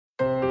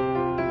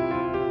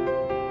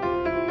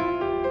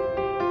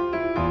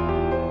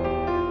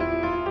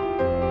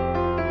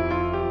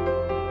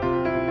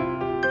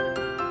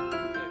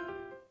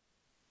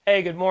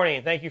Hey, good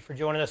morning. Thank you for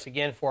joining us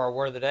again for our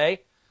Word of the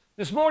Day.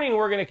 This morning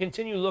we're going to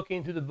continue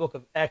looking through the book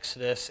of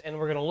Exodus, and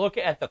we're going to look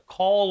at the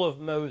call of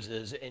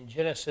Moses in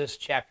Genesis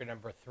chapter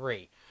number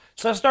 3.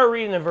 So let's start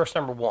reading in verse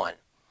number 1. The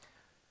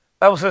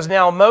Bible says,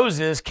 "Now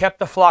Moses kept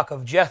the flock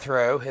of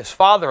Jethro, his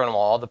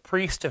father-in-law, the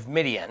priest of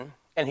Midian,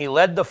 and he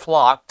led the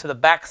flock to the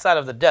backside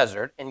of the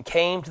desert and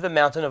came to the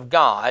mountain of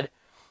God,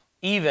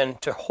 even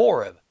to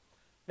Horeb."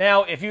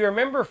 Now, if you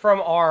remember from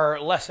our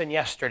lesson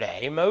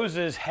yesterday,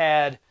 Moses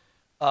had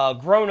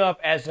grown up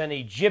as an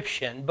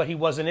Egyptian, but he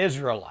was an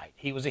Israelite.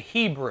 He was a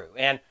Hebrew,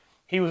 and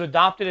he was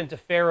adopted into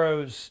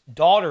Pharaoh's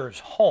daughter's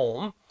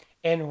home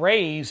and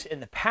raised in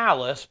the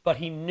palace, but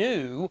he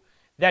knew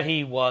that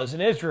he was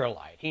an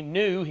Israelite. He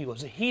knew he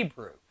was a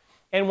Hebrew.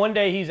 And one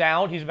day he's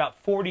about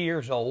 40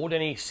 years old,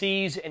 and he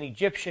sees an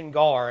Egyptian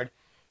guard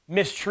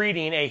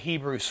mistreating a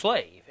Hebrew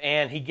slave.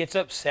 And he gets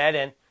upset,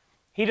 and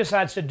he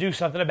decides to do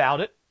something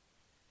about it.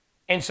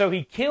 And so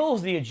he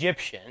kills the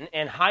Egyptian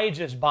and hides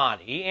his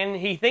body, and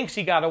he thinks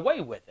he got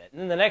away with it. And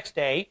then the next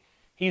day,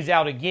 he's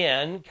out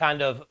again, kind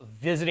of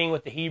visiting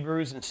with the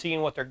Hebrews and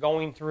seeing what they're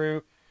going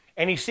through.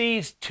 And he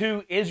sees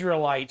two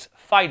Israelites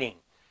fighting.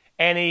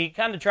 And he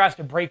kind of tries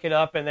to break it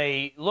up, and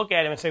they look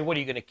at him and say, "What, are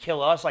you going to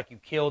kill us like you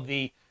killed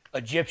the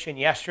Egyptian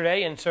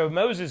yesterday?" And so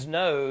Moses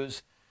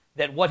knows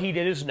that what he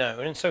did is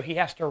known, and so he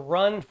has to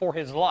run for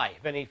his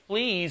life. And he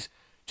flees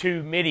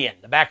to Midian,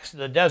 the backs of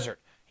the desert.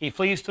 He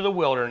flees to the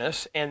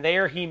wilderness, and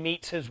there he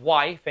meets his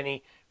wife, and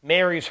he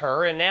marries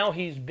her, and now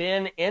he's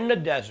been in the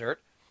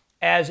desert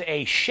as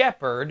a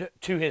shepherd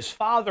to his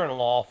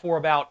father-in-law for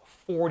about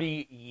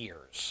 40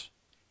 years.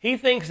 He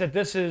thinks that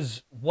this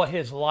is what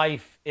his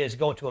life is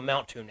going to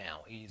amount to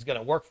now. He's going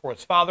to work for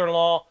his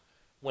father-in-law.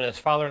 When his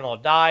father-in-law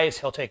dies,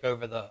 he'll take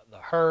over the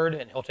herd,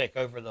 and he'll take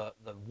over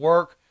the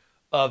work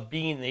of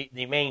being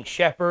the main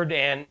shepherd,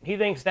 and he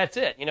thinks that's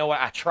it. You know what?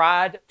 I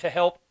tried to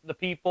help the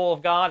people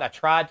of God. I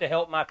tried to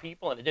help my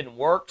people, and it didn't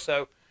work,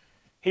 so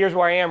here's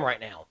where I am right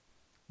now.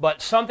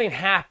 But something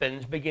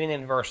happens beginning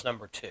in verse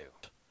number 2.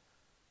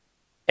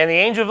 "And the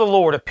angel of the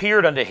Lord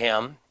appeared unto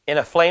him in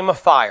a flame of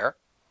fire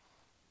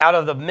out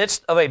of the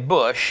midst of a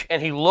bush,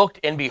 and he looked,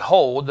 and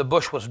behold, the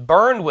bush was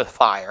burned with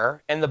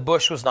fire, and the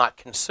bush was not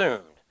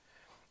consumed.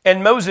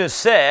 And Moses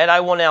said, I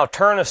will now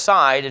turn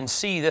aside and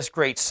see this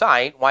great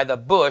sight, why the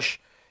bush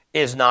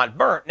is not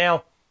burnt."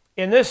 Now,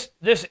 in this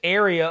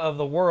area of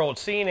the world,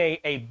 seeing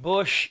a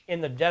bush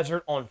in the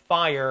desert on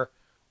fire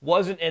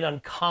wasn't an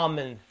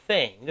uncommon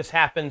thing. This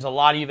happens a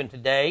lot even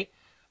today.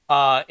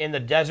 In the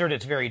desert,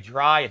 it's very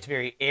dry, it's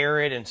very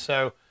arid, and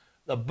so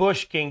the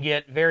bush can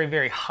get very,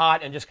 very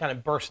hot and just kind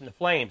of burst into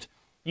flames.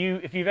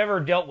 If you've ever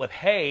dealt with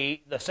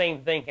hay, the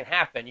same thing can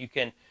happen.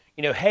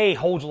 Hay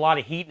holds a lot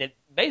of heat, and it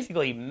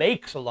basically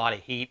makes a lot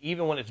of heat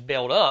even when it's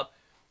baled up.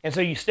 And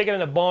so you stick it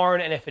in a barn,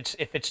 and if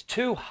it's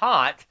too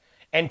hot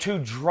and too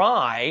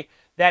dry,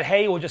 that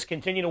hay will just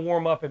continue to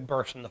warm up and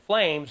burst into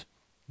flames,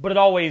 but it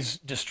always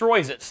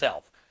destroys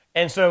itself.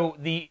 And so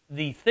the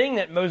thing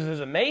that Moses is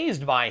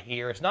amazed by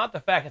here is not the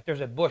fact that there's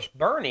a bush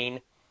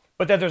burning,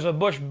 but that there's a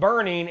bush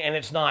burning and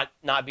it's not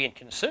being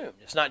consumed.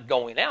 It's not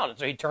going out. And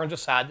so he turns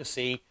aside to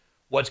see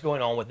what's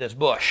going on with this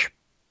bush.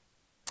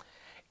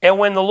 "And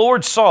when the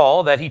Lord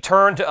saw that he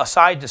turned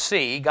aside to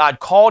see,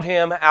 God called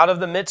him out of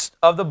the midst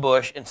of the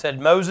bush and said,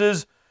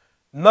 Moses,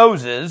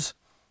 Moses.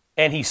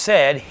 And he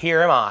said,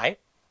 Here am I.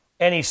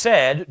 And he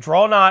said,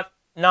 Draw not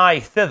nigh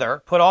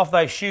thither, put off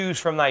thy shoes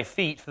from thy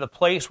feet, for the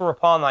place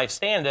whereupon thou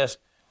standest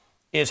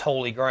is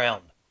holy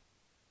ground."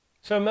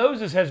 So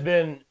Moses has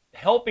been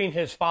helping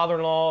his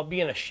father-in-law,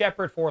 being a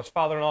shepherd for his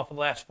father-in-law for the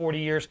last 40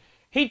 years.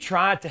 He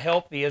tried to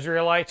help the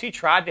Israelites. He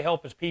tried to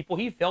help his people.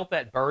 He felt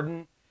that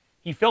burden.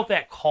 He felt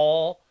that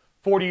call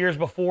 40 years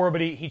before,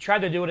 but he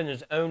tried to do it in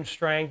his own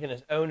strength and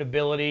his own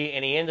ability,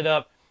 and he ended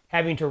up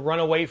having to run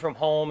away from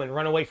home and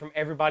run away from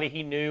everybody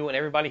he knew and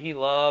everybody he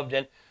loved.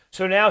 And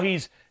so now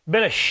he's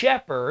been a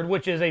shepherd,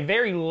 which is a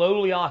very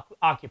lowly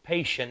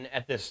occupation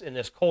in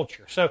this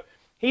culture. So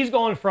he's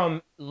gone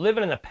from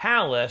living in the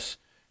palace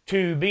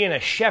to being a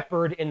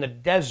shepherd in the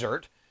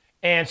desert,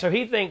 and so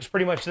he thinks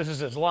pretty much this is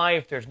his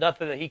life. There's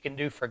nothing that he can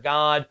do for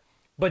God.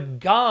 But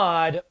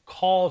God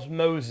calls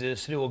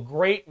Moses to do a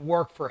great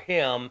work for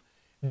him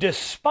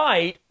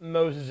despite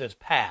Moses'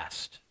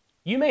 past.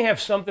 You may have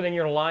something in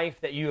your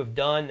life that you have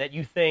done that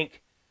you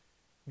think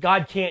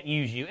God can't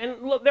use you.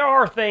 And look, there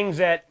are things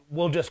that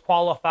will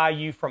disqualify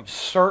you from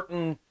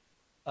certain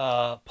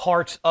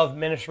parts of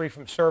ministry,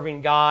 from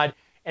serving God.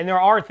 And there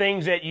are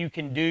things that you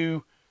can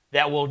do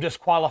that will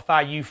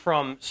disqualify you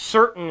from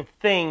certain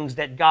things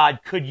that God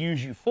could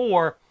use you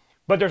for.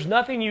 But there's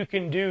nothing you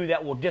can do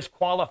that will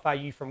disqualify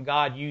you from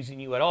God using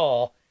you at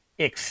all,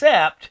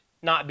 except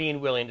not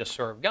being willing to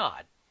serve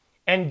God.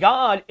 And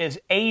God is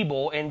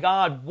able, and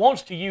God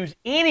wants to use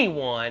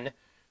anyone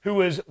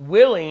who is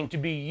willing to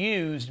be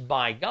used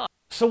by God.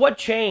 So what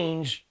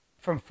changed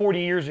from 40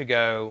 years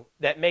ago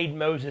that made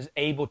Moses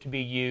able to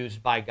be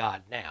used by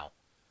God now?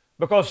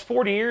 Because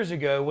 40 years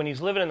ago, when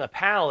he's living in the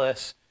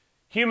palace,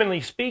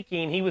 humanly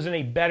speaking, he was in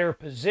a better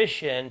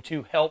position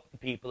to help the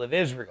people of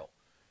Israel.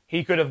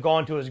 He could have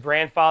gone to his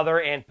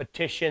grandfather and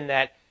petitioned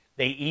that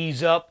they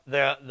ease up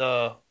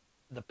the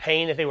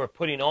pain that they were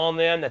putting on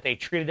them, that they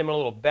treated them a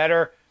little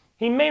better.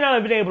 He may not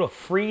have been able to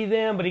free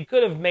them, but he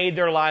could have made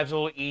their lives a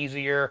little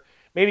easier,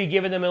 maybe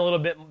given them a little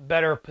bit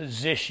better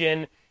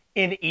position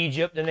in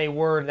Egypt than they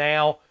were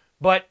now.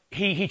 But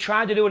he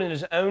tried to do it in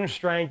his own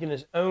strength, in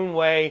his own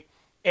way,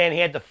 and he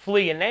had to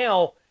flee. And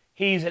now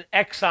he's an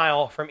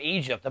exile from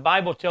Egypt. The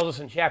Bible tells us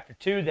in chapter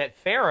 2 that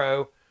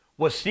Pharaoh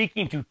was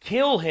seeking to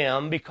kill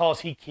him because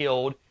he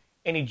killed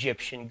an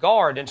Egyptian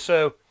guard. And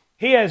so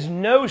he has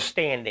no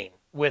standing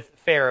with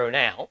Pharaoh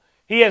now.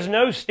 He has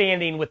no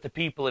standing with the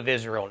people of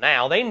Israel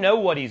now. They know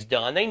what he's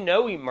done. They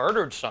know he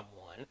murdered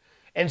someone.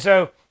 And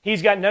so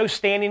he's got no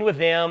standing with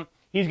them.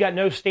 He's got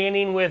no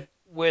standing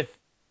with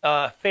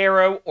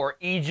Pharaoh or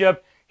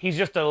Egypt. He's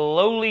just a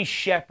lowly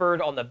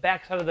shepherd on the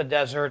backside of the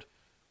desert.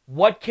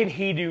 What can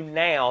he do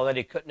now that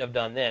he couldn't have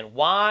done then?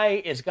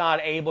 Why is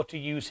God able to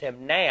use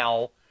him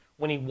now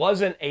when he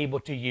wasn't able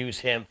to use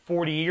him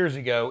 40 years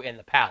ago in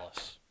the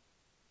palace?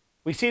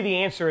 We see the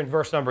answer in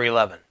verse number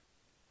 11.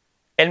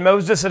 And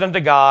Moses said unto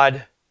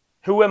God,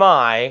 Who am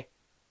I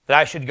that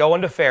I should go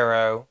unto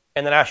Pharaoh,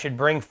 and that I should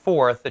bring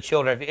forth the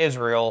children of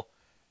Israel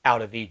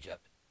out of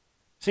Egypt?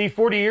 See,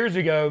 40 years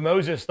ago,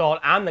 Moses thought,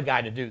 I'm the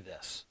guy to do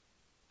this.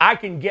 I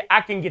can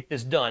get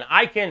this done.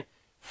 I can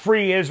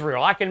free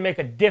Israel. I can make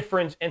a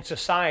difference in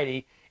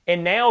society.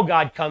 And now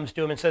God comes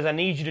to him and says, I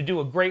need you to do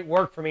a great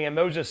work for me. And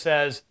Moses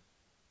says,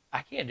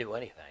 I can't do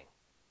anything.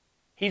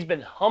 He's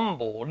been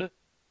humbled,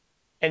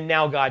 and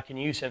now God can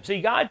use him.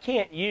 See, God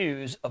can't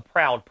use a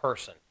proud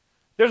person.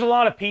 There's a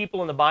lot of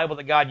people in the Bible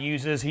that God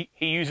uses. He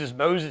uses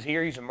Moses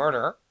here. He's a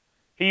murderer.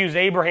 He used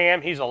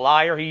Abraham. He's a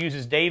liar. He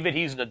uses David.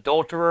 He's an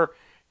adulterer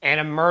and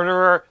a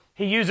murderer.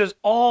 He uses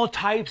all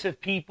types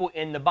of people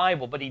in the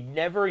Bible, but he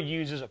never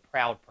uses a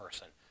proud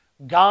person.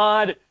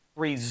 God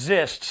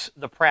resists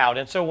the proud.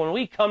 And so when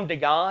we come to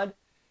God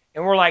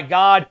and we're like,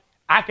 God,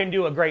 I can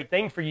do a great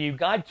thing for you,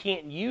 God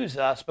can't use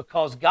us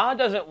because God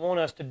doesn't want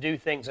us to do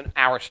things in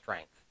our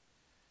strength.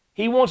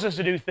 He wants us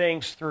to do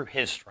things through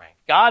his strength.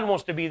 God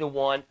wants to be the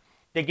one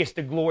that gets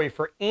the glory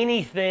for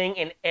anything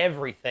and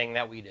everything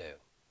that we do.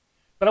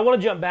 But I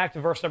want to jump back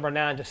to verse number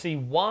 9 to see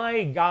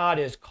why God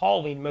is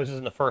calling Moses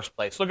in the first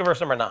place. Look at verse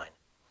number 9.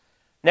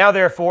 Now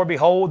therefore,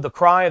 behold, the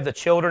cry of the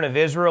children of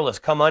Israel is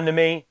come unto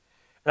me,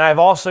 and I have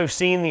also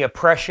seen the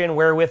oppression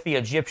wherewith the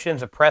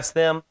Egyptians oppress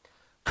them.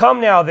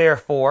 Come now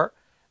therefore,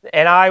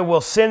 and I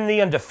will send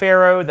thee unto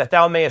Pharaoh, that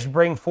thou mayest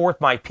bring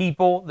forth my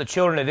people, the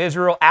children of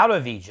Israel, out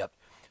of Egypt.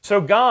 So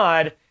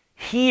God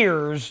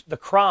hears the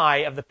cry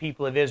of the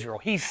people of Israel.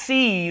 He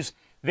sees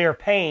their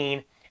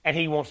pain, and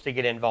he wants to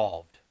get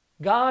involved.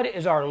 God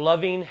is our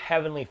loving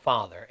Heavenly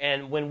Father,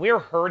 and when we're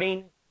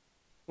hurting,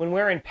 when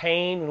we're in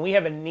pain, when we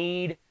have a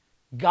need,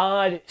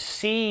 God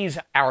sees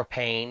our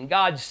pain,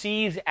 God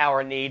sees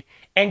our need,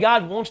 and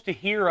God wants to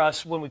hear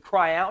us when we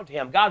cry out to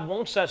him. God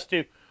wants us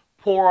to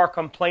pour our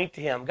complaint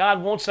to him.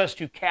 God wants us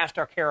to cast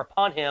our care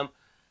upon him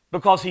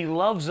because he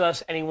loves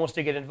us and he wants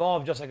to get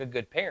involved just like a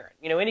good parent.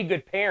 You know, any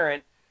good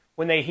parent,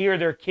 when they hear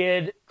their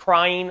kid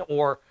crying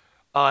or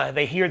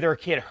they hear their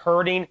kid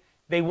hurting,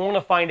 they want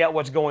to find out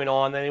what's going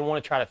on and they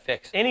want to try to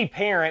fix it. Any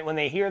parent, when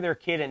they hear their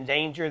kid in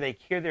danger, they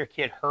hear their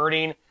kid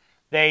hurting,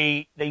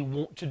 they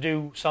want to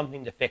do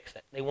something to fix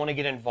it. They want to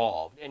get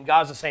involved. And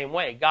God's the same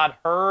way. God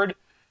heard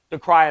the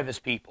cry of his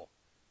people.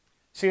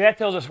 See, that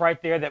tells us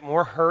right there that when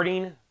we're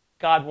hurting,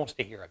 God wants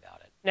to hear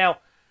about it. Now,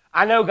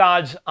 I know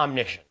God's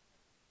omniscient.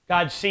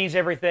 God sees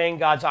everything.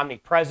 God's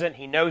omnipresent.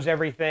 He knows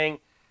everything.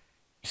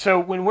 So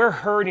when we're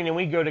hurting and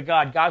we go to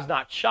God, God's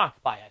not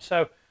shocked by it.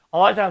 So a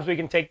lot of times we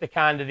can take the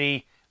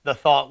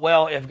thought,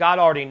 well, if God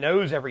already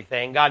knows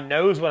everything, God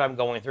knows what I'm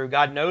going through,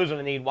 God knows what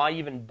I need, why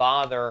even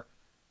bother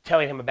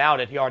telling him about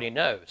it? He already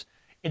knows.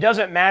 It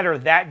doesn't matter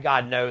that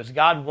God knows.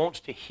 God wants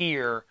to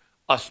hear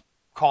us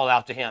call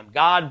out to him.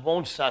 God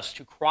wants us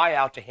to cry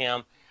out to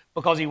him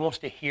because he wants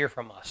to hear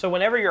from us. So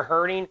whenever you're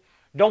hurting,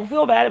 don't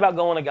feel bad about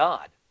going to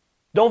God.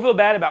 Don't feel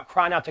bad about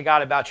crying out to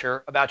God about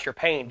your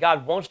pain.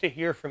 God wants to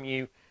hear from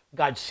you.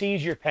 God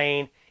sees your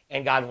pain,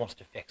 and God wants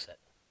to fix it.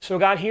 So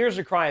God hears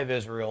the cry of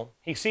Israel.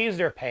 He sees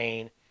their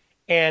pain,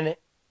 and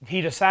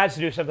he decides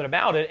to do something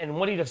about it. And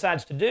what he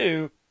decides to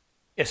do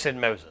is send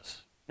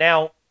Moses.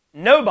 Now,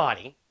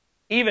 nobody,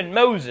 even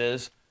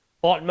Moses,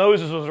 thought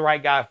Moses was the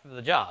right guy for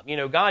the job. You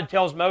know, God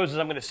tells Moses,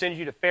 I'm going to send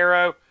you to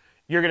Pharaoh.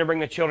 You're going to bring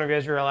the children of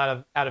Israel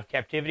out of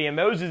captivity. And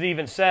Moses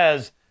even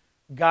says,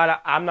 God,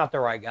 I'm not the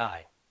right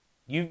guy.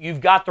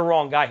 You've got the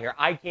wrong guy here.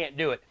 I can't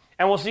do it.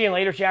 And we'll see in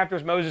later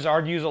chapters, Moses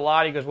argues a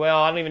lot. He goes,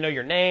 well, I don't even know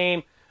your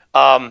name.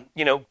 I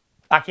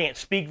can't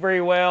speak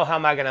very well. How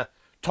am I going to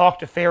talk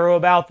to Pharaoh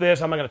about this?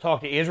 How am I going to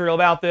talk to Israel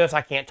about this?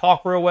 I can't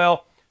talk real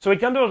well. So he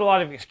comes up with a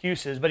lot of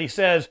excuses, but he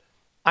says,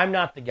 I'm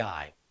not the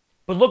guy.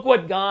 But look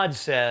what God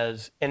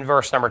says in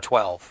verse number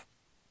 12.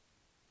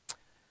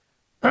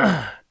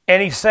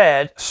 And he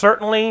said,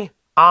 certainly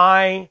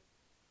I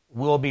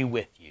will be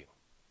with you.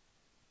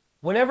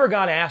 Whenever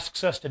God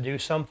asks us to do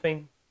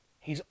something,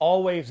 he's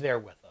always there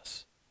with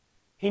us.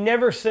 He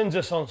never sends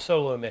us on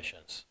solo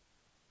missions.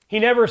 He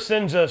never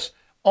sends us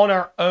on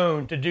our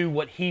own to do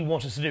what He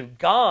wants us to do.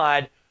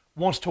 God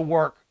wants to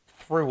work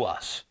through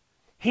us.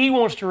 He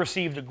wants to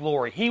receive the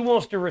glory. He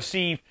wants to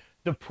receive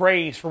the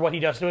praise for what He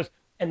does to us.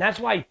 And that's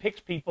why He picks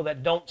people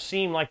that don't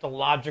seem like the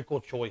logical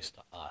choice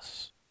to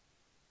us.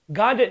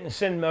 God didn't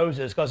send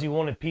Moses because He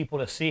wanted people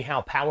to see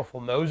how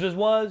powerful Moses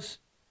was.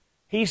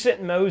 He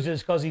sent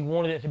Moses because He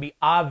wanted it to be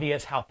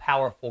obvious how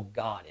powerful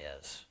God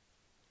is.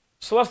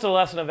 So what's the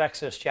lesson of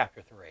Exodus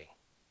chapter 3?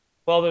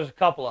 Well, there's a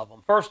couple of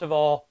them. First of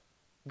all,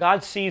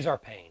 God sees our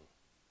pain.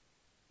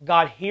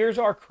 God hears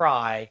our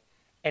cry,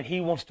 and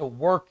He wants to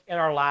work in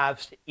our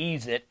lives to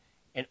ease it.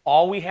 And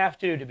all we have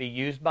to do to be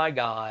used by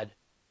God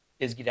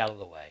is get out of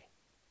the way.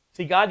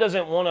 See, God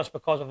doesn't want us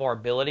because of our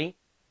ability.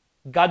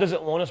 God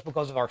doesn't want us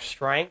because of our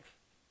strength.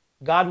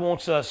 God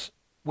wants us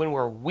when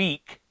we're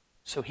weak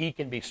so He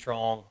can be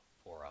strong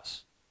for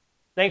us.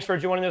 Thanks for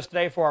joining us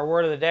today for our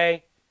Word of the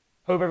Day.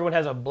 Hope everyone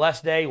has a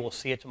blessed day. We'll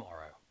see you tomorrow.